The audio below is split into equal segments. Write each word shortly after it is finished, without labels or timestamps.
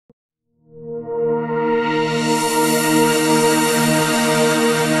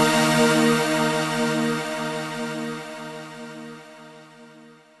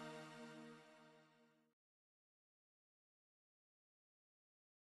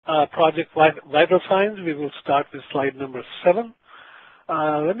Project Vital Signs. We will start with slide number 7.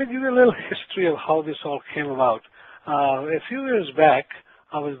 Let me give you a little history of how this all came about. A few years back,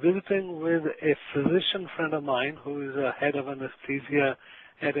 I was visiting with a physician friend of mine who is a head of anesthesia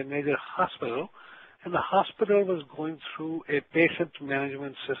at a major hospital, and the hospital was going through a patient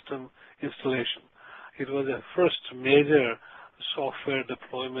management system installation. It was a first major software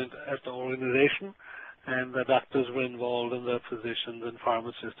deployment at the organization, and the doctors were involved, and the physicians and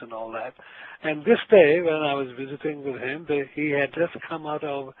pharmacists and all that. And this day, when I was visiting with him, he had just come out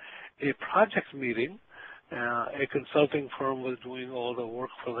of a project meeting. A consulting firm was doing all the work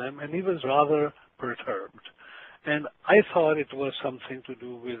for them, and he was rather perturbed. And I thought it was something to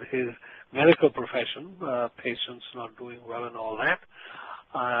do with his medical profession, patients not doing well and all that.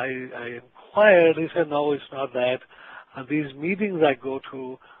 I inquired. He said, no, it's not that. These meetings I go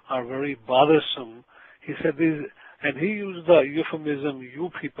to are very bothersome. He said and he used the euphemism, you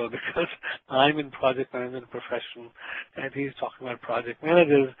people, because I'm in project management profession, and he's talking about project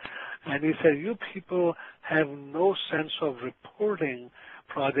managers. And he said, you people have no sense of reporting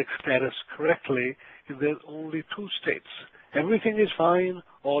project status correctly if there's only two states. Everything is fine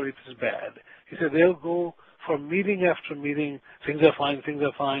or it is bad. He said, they'll go for meeting after meeting, things are fine,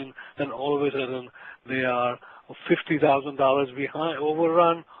 then all of a sudden they are $50,000 behind,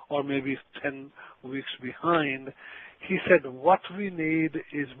 overrun, or maybe 10 weeks behind. He said, what we need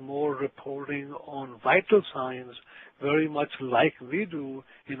is more reporting on vital signs, very much like we do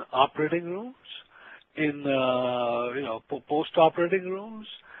in operating rooms, in post-operating rooms,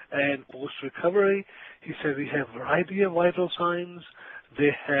 and post-recovery. He said we have a variety of vital signs.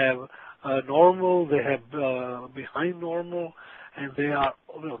 They have normal, they have behind normal, and they are,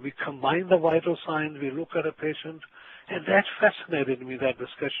 we combine the vital signs, we look at a patient, and that fascinated me, that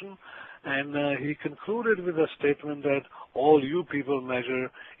discussion. And he concluded with a statement that all you people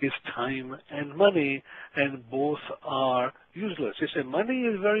measure is time and money, and both are useless. He said money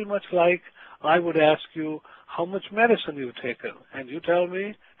is very much like I would ask you how much medicine you've taken, and you tell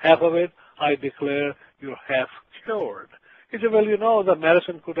me half of it, I declare you're half cured. He said, well, the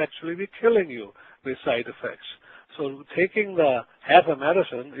medicine could actually be killing you with side effects. So taking the half a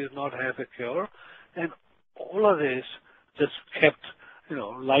medicine is not half a cure, and all of this just kept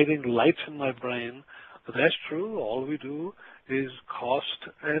lighting lights in my brain. But that's true. All we do is cost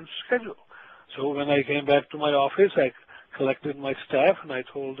and schedule. So when I came back to my office, I collected my staff and I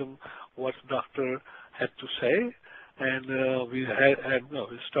told them what the doctor had to say. And we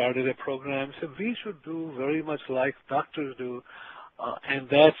started a program. So we should do very much like doctors do. And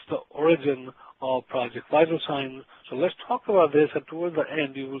that's the origin of Project Vital Signs. So let's talk about this. And toward the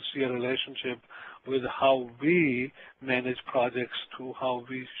end, you will see a relationship with how we manage projects to how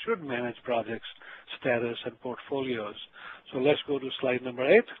we should manage projects, status, and portfolios. So let's go to slide number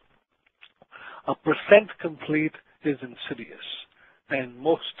 8. A percent complete is insidious, and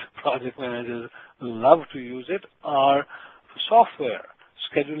most project managers love to use it. Our software,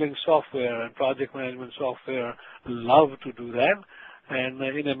 scheduling software and project management software love to do that. And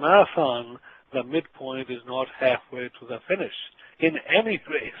in a marathon, the midpoint is not halfway to the finish. In any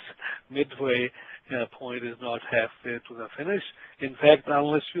race, midway point is not halfway to the finish. In fact,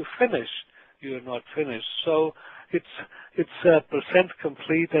 unless you finish, you are not finished. So it's percent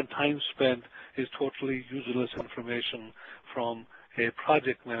complete, and time spent is totally useless information from a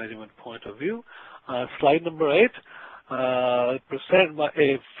project management point of view. Slide number 8. A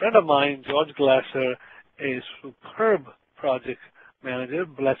friend of mine, George Glasser, a superb project manager,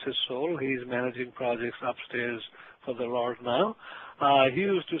 bless his soul. He's managing projects upstairs for the Lord now. He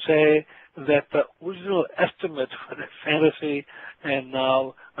used to say that the original estimate for the fantasy and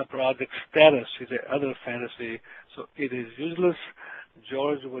now a project status is the other fantasy, so it is useless.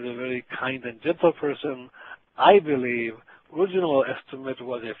 George was a very kind and gentle person. I believe original estimate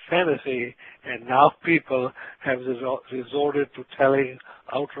was a fantasy, and now people have resorted to telling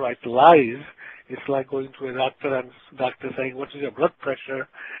outright lies. It's like going to a doctor and doctor saying, what is your blood pressure?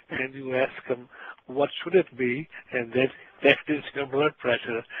 And you ask him, what should it be? And then that is your blood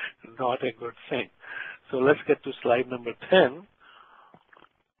pressure, not a good thing. So let's get to slide number 10.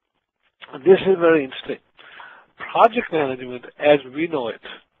 This is very interesting. Project management as we know it,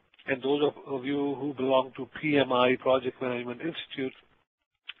 and those of you who belong to PMI, Project Management Institute,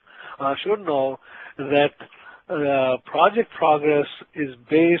 should know that project progress is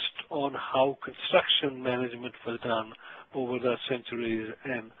based on how construction management was done over the centuries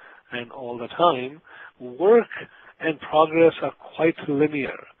and all the time. Work and progress are quite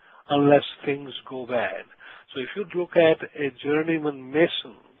linear unless things go bad. So if you look at a journeyman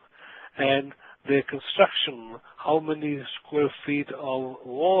mason and their construction, how many square feet of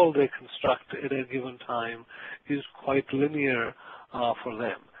wall they construct at a given time, is quite linear for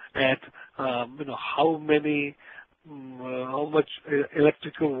them. At how much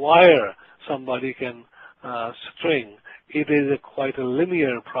electrical wire somebody can string, it is quite a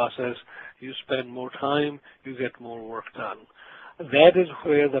linear process. You spend more time, you get more work done. That is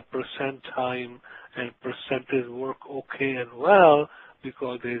where the percent time and percentage work okay and well,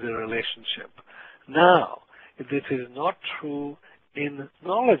 because there is a relationship. Now, this is not true in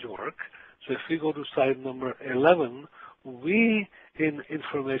knowledge work. So if we go to slide number 11, we in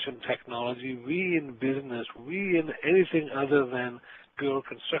information technology, we in business, we in anything other than pure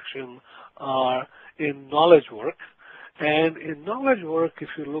construction are in knowledge work. And in knowledge work, if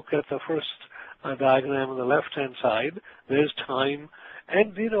you look at the first diagram on the left-hand side, there's time.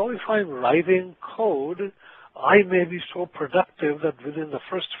 And, if I'm writing code, I may be so productive that within the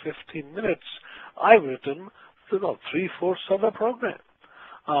first 15 minutes, I've written, 3/4 of the program.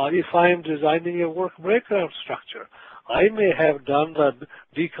 If I'm designing a work breakdown structure, I may have done the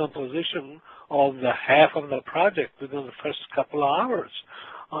decomposition of the half of the project within the first couple of hours,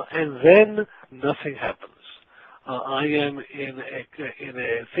 and then nothing happens. I am in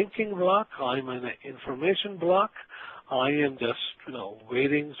a thinking block. I'm in an information block. I am just,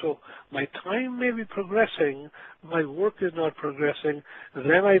 waiting. So my time may be progressing. My work is not progressing.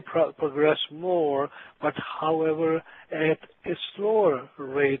 Then I progress more, but however, at a slower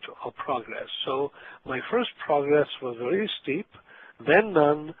rate of progress. So my first progress was very steep, then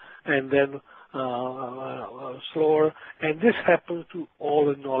none, and then slower. And this happens to all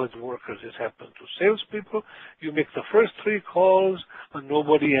the knowledge workers. This happens to salespeople. You make the first 3 calls, and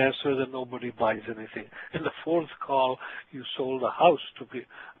nobody answers and nobody buys anything. In the 4th call, you sold a house to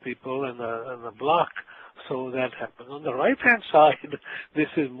people and the block. So that happens. On the right-hand side, this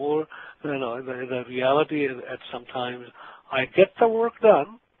is more, the reality is that sometimes I get the work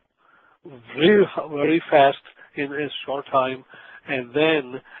done very, very fast in a short time, and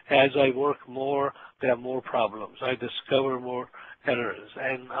then as I work more, there are more problems. I discover more errors,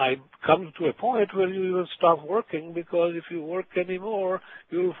 and I come to a point where you will stop working, because if you work anymore,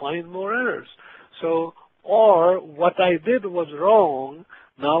 you will find more errors. So, or what I did was wrong,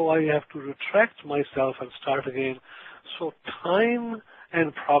 now I have to retract myself and start again. So time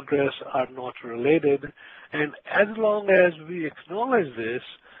and progress are not related, and as long as we acknowledge this,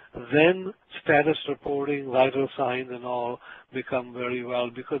 then status reporting, vital signs and all become very well,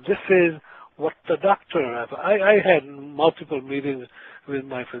 because this is what the doctor, I had multiple meetings with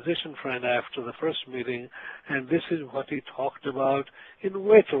my physician friend after the first meeting, and this is what he talked about in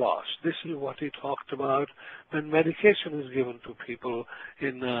weight loss. This is what he talked about when medication is given to people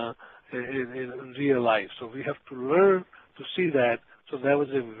in real life. So we have to learn to see that. So that was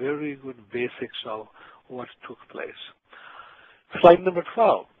a very good basics of what took place. Slide number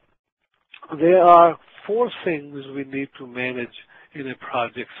 12. There are 4 things we need to manage in a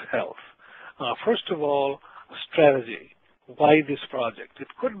project's health. First of all, strategy. Why this project? It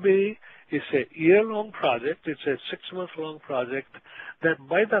could be it's a year-long project, it's a 6-month-long project, that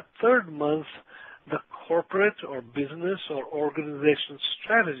by the 3rd month, the corporate or business or organization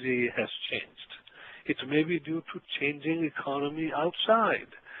strategy has changed. It may be due to changing economy outside.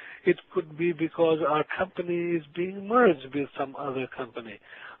 It could be because our company is being merged with some other company,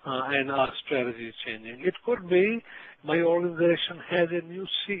 and our strategy is changing. It could be my organization has a new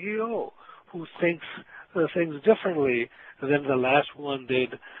CEO who thinks things differently than the last one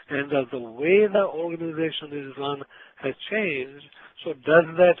did, and the way the organization is run has changed. So does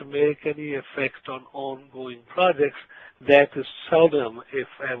that make any effect on ongoing projects? That is seldom, if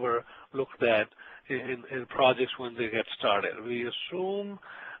ever, looked at in projects when they get started. We assume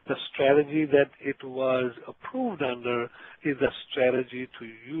the strategy that it was approved under is the strategy to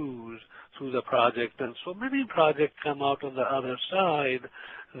use through the project. And so many projects come out on the other side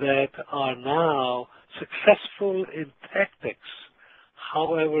that are now successful in tactics.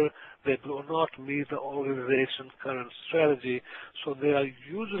 However, they do not meet the organization's current strategy, so they are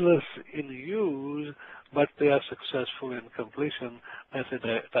useless in use, but they are successful in completion. That's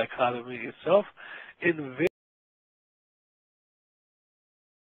a dichotomy itself. In